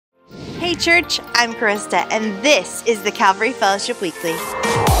Hey Church, I'm Krista, and this is the Calvary Fellowship Weekly.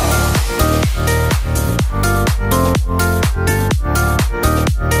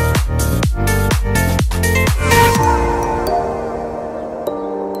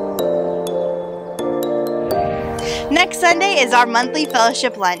 Next Sunday is our monthly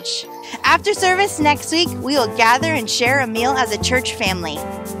fellowship lunch. After service next week, we will gather and share a meal as a church family.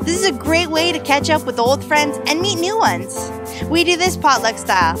 This is a great way to catch up with old friends and meet new ones. We do this potluck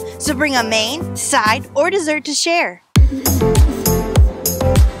style, so bring a main, side, or dessert to share.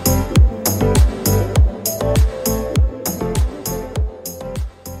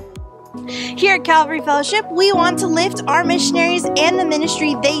 Here at Calvary Fellowship, we want to lift our missionaries and the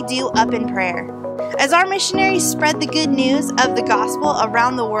ministry they do up in prayer. As our missionaries spread the good news of the gospel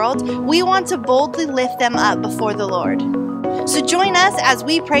around the world, we want to boldly lift them up before the Lord. So join us as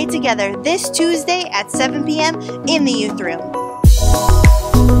we pray together this Tuesday at 7 p.m. in the youth room.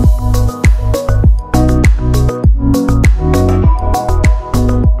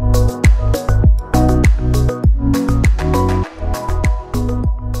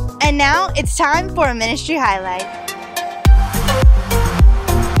 And now it's time for a ministry highlight.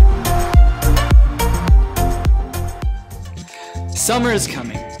 Summer is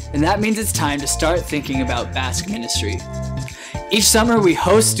coming, and that means it's time to start thinking about Basque ministry. Each summer we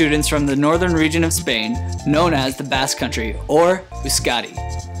host students from the northern region of Spain, known as the Basque Country, or Euskadi.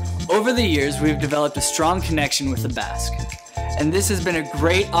 Over the years, we've developed a strong connection with the Basque, and this has been a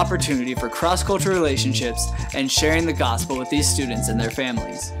great opportunity for cross-cultural relationships and sharing the gospel with these students and their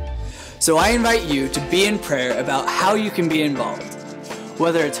families. So I invite you to be in prayer about how you can be involved,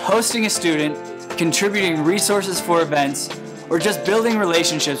 whether it's hosting a student, contributing resources for events, or just building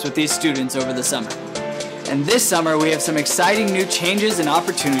relationships with these students over the summer. And this summer, we have some exciting new changes and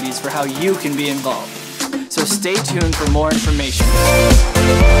opportunities for how you can be involved. So stay tuned for more information.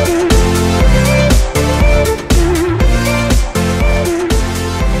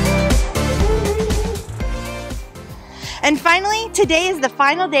 And finally, today is the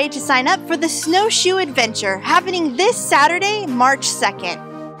final day to sign up for the Snowshoe Adventure happening this Saturday, March 2nd.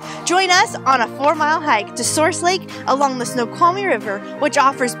 Join us on a 4-mile hike to Source Lake along the Snoqualmie River, which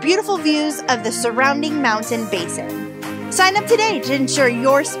offers beautiful views of the surrounding mountain basin. Sign up today to ensure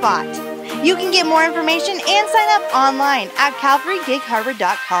your spot. You can get more information and sign up online at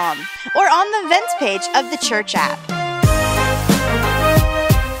calvarygigharbor.com or on the events page of the church app.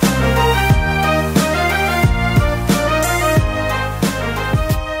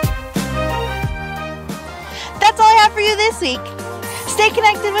 That's all I have for you this week. Stay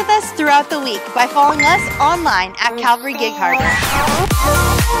connected with us throughout the week by following us online at Calvary Gig Harbor.